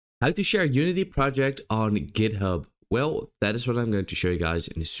How to share Unity project on GitHub. Well, that is what I'm going to show you guys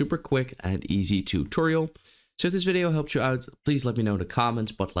in a super quick and easy tutorial. So if this video helped you out, please let me know in the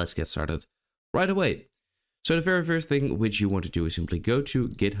comments, but let's get started right away. So the very first thing which you want to do is simply go to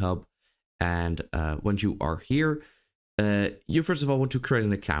GitHub, and once you are here, you first of all want to create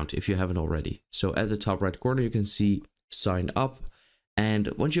an account if you haven't already. So at the top right corner, you can see sign up. And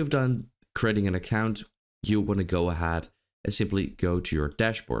once you've done creating an account, you want to go ahead and simply go to your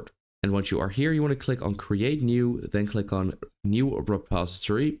dashboard. And once you are here, you want to click on create new, then click on new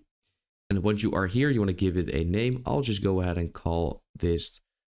repository. And once you are here, you want to give it a name. I'll just go ahead and call this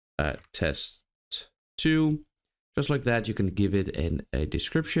test 2. Just like that, you can give it a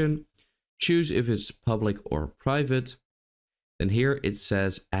description. Choose if it's public or private. Then here it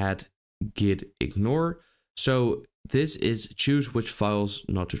says add git ignore. So this is choose which files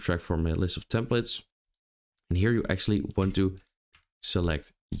not to track from a list of templates. And here you actually want to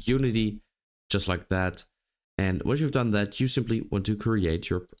select Unity, just like that. And once you've done that, you simply want to create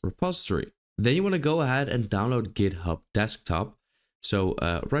your repository. Then you want to go ahead and download GitHub Desktop. So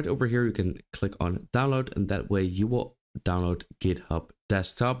right over here, you can click on download, and that way you will download GitHub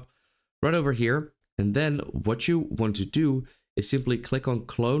Desktop right over here. And then what you want to do is simply click on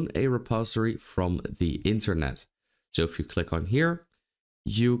clone a repository from the internet. So if you click on here,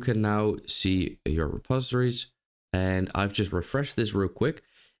 you can now see your repositories, and I've just refreshed this real quick.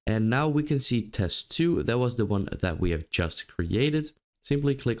 And now we can see test 2. That was the one that we have just created.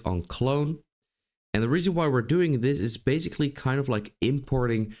 Simply click on clone. And the reason why we're doing this is basically kind of like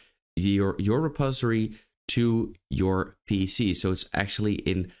importing your repository to your PC. So it's actually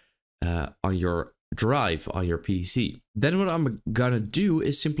in on your drive on your PC. Then what I'm gonna do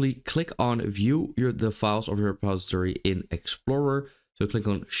is simply click on view the files of your repository in Explorer. So click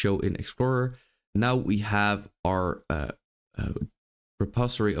on show in Explorer. Now we have our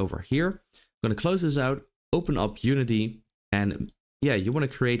repository over here. I'm going to close this out, open up Unity, and yeah, you want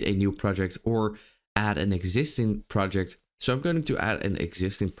to create a new project or add an existing project. So I'm going to add an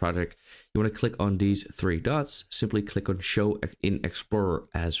existing project. You want to click on these 3 dots, simply click on show in Explorer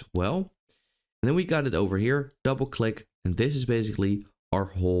as well. And then we got it over here, double click, and this is basically our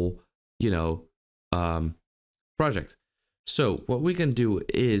whole, project. So what we can do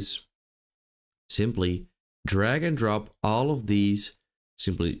is simply drag and drop all of these,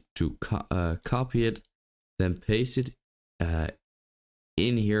 simply to copy it, then paste it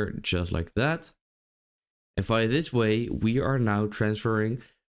in here just like that. And by this way, we are now transferring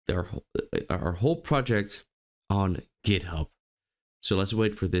our whole project on GitHub. So let's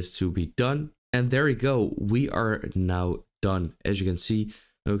wait for this to be done. And there we go. We are now done. As you can see,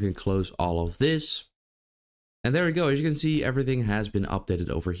 now we can close all of this. And there we go. As you can see, everything has been updated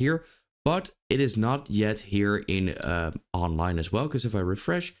over here, but it is not yet here in online as well, because if I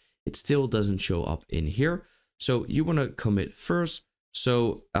refresh, it still doesn't show up in here. So you want to commit first.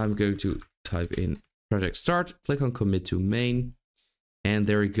 So I'm going to type in project start, click on commit to main, and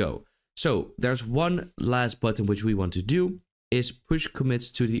there we go. So there's one last button which we want to do is push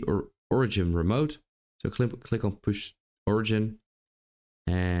commits to the origin remote. So click on push origin,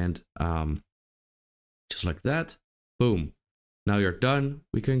 and just like that, boom. Now you're done.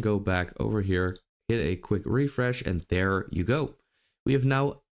 We can go back over here, hit a quick refresh, and there you go. We have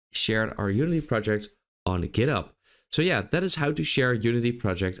now shared our Unity project on GitHub. So yeah, that is how to share Unity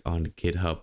project on GitHub.